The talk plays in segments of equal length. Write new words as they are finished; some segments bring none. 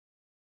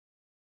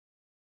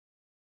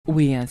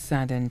We are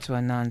saddened to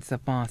announce the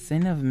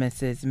passing of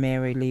Mrs.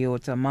 Mary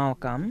Leota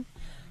Malcolm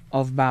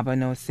of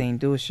Babonneau,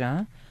 St.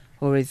 Lucia,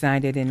 who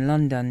resided in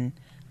London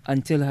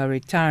until her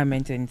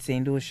retirement in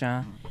St.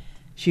 Lucia.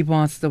 She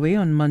passed away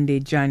on Monday,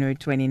 January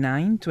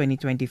 29,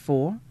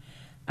 2024,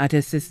 at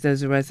her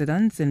sister's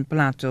residence in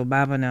Plateau,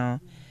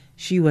 Babonneau.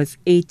 She was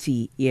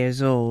 80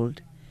 years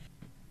old.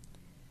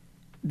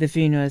 The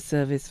funeral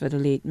service for the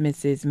late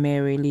Mrs.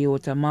 Mary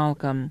Leota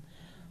Malcolm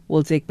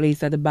will take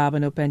place at the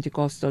Babonneau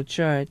Pentecostal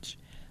Church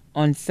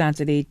on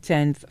Saturday,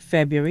 10th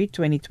February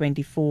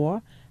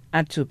 2024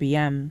 at 2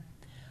 p.m.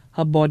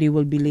 Her body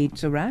will be laid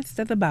to rest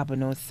at the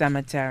Babonneau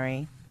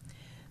Cemetery.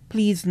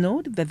 Please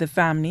note that the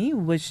family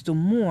wish to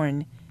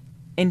mourn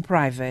in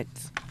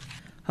private.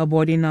 Her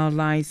body now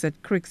lies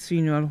at Crick's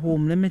Funeral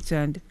Home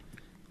Limited,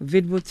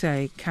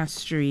 Vidwootey,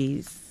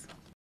 Castries.